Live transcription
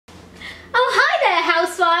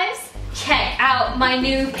Housewives. Check out my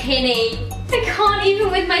new pinny. I can't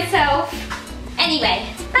even with myself. Anyway,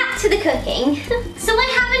 back to the cooking. So I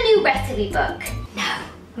have a new recipe book. No,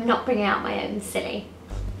 I'm not bringing out my own, silly.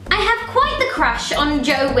 I have quite the crush on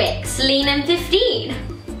Joe Wick's Lean and 15.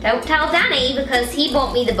 Don't tell Danny because he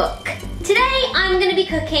bought me the book. Today I'm going to be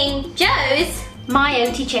cooking Joe's My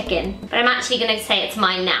OT Chicken, but I'm actually going to say it's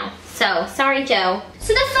mine now. So, sorry Joe.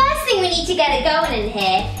 So the first thing we need to get it going in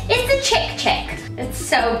here is the chick. It's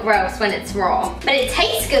so gross when it's raw, but it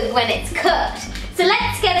tastes good when it's cooked. So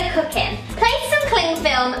let's get it cooking. Place some cling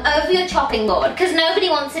film over your chopping board because nobody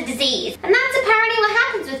wants a disease. And that's apparently what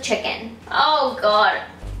happens with chicken. Oh God.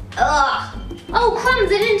 Ugh. Oh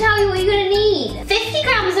crumbs, I didn't tell you what you're gonna need. 50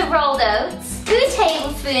 grams of rolled oats, 2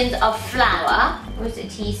 tablespoons of flour. Or is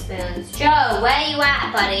it teaspoons? Joe, where you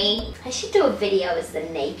at, buddy? I should do a video as the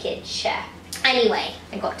naked chef. Anyway,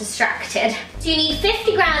 I got distracted. So you need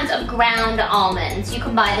 50 grams of ground almonds. You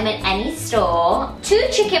can buy them at any store. 2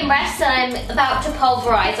 chicken breasts that I'm about to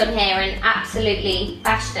pulverize on here and absolutely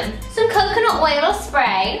bash them. Some coconut oil or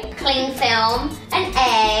spray, cling film, an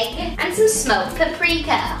egg, and some smoked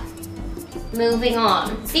paprika. Moving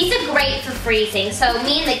on. These are great for freezing, so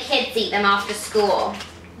me and the kids eat them after school.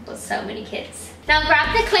 I've got so many kids. Now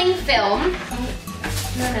grab the cling film.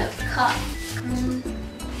 No, cut.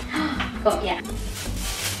 Got ya.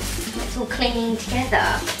 It's all clinging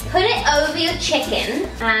together. Put it over your chicken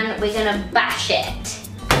and we're gonna bash it.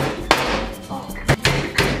 Oh.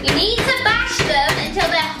 You need to bash them until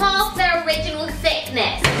they're half their original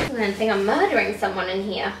thickness. I'm gonna think I'm murdering someone in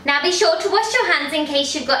here. Now be sure to wash your hands in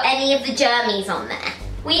case you've got any of the germies on there.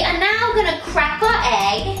 We are now gonna crack our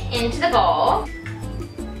egg into the bowl.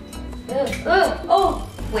 Oh,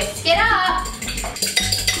 whisk it up.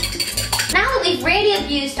 Now that we've really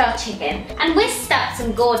abused our chicken and whisked up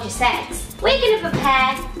some gorgeous eggs, we're going to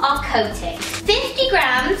prepare our coating. 50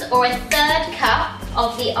 grams or 1/3 cup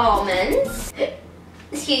of the almonds,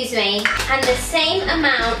 excuse me, and the same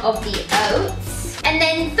amount of the oats, and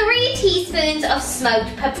then 3 teaspoons of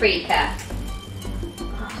smoked paprika.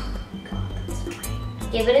 Oh God, that's annoying.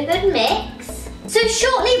 Give it a good mix. So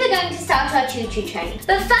shortly we're going to start our choo-choo train.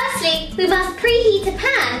 But firstly, we must preheat a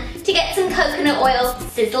pan to get some coconut oil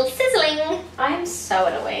sizzling. I'm so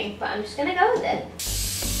annoying, but I'm just gonna go with it.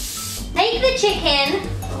 Take the chicken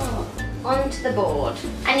onto the board.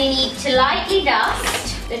 And you need to lightly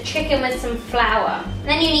dust the chicken with some flour. And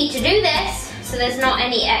then you need to do this so there's not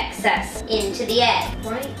any excess into the egg,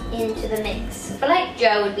 right into the mix. I feel like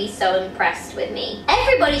Joe would be so impressed with me.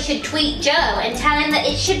 Everybody should tweet Joe and tell him that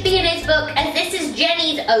it should be in his book as this is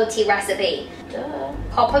Jenny's OT recipe. Duh.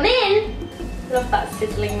 Pop them in. Love that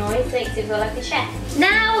sizzling noise, makes you feel like a chef.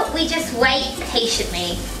 Now we just wait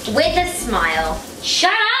patiently with a smile.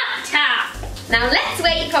 Shut up, Tap! Now let's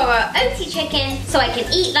wait for our OT chicken so I can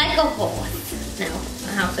eat like a horse. No.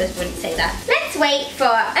 Housewives wouldn't say that. Let's wait for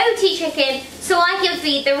our OT chicken so I can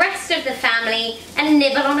feed the rest of the family and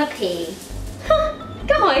nibble on a pea.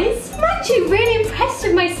 Guys, I'm actually really impressed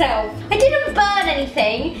with myself. I didn't burn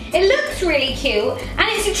anything. It looks really cute and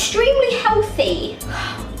it's extremely healthy.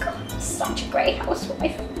 Oh God, I'm such a great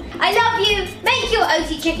housewife. I love you. Make your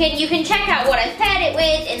OT chicken. You can check out what I've paired it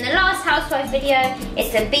with in the last housewife video.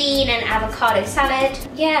 It's a bean and avocado salad.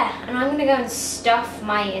 Yeah, and I'm gonna go and stuff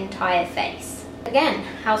my entire face. Again,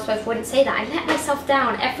 housewife wouldn't say that. I let myself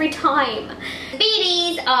down every time.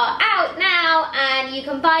 Beanies are out now and you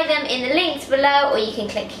can buy them in the links below or you can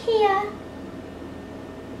click here.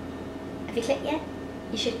 Have you clicked yet?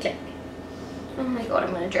 You should click. Oh my God,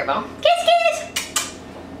 I'm gonna dribble. Kiss!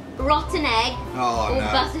 Rotten egg. Oh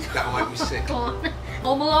no, buttered that'll make me sick.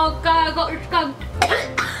 Oh my God, I got this gun.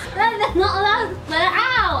 That's not allowed to put it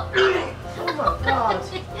out. Oh my God.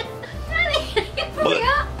 Hurry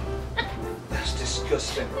up. That's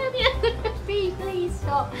disgusting. Please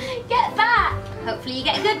stop. Get back. Hopefully you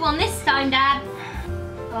get a good one this time, Dad.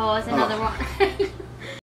 Oh, there's another one.